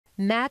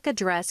MAC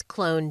Address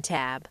Clone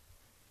tab.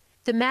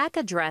 The MAC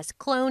Address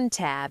Clone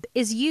tab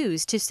is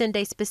used to send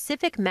a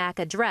specific MAC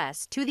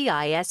address to the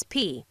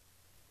ISP.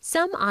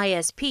 Some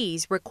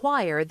ISPs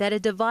require that a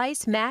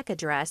device MAC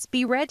address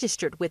be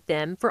registered with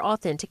them for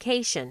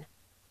authentication.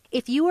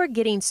 If you are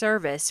getting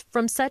service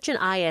from such an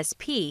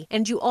ISP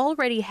and you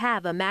already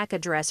have a MAC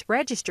address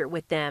registered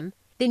with them,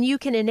 then you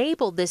can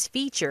enable this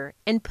feature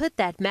and put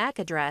that MAC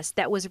address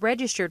that was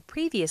registered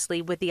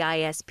previously with the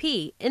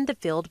ISP in the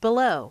field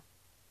below.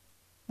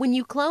 When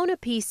you clone a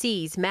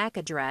PC's MAC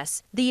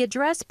address, the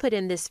address put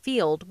in this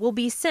field will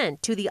be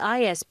sent to the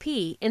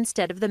ISP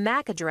instead of the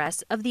MAC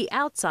address of the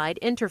outside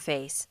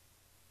interface.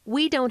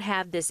 We don't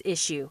have this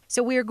issue,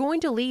 so we are going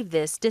to leave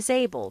this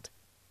disabled.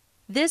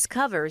 This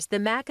covers the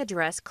MAC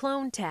Address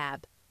Clone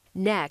tab.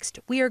 Next,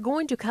 we are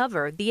going to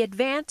cover the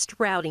Advanced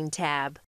Routing tab.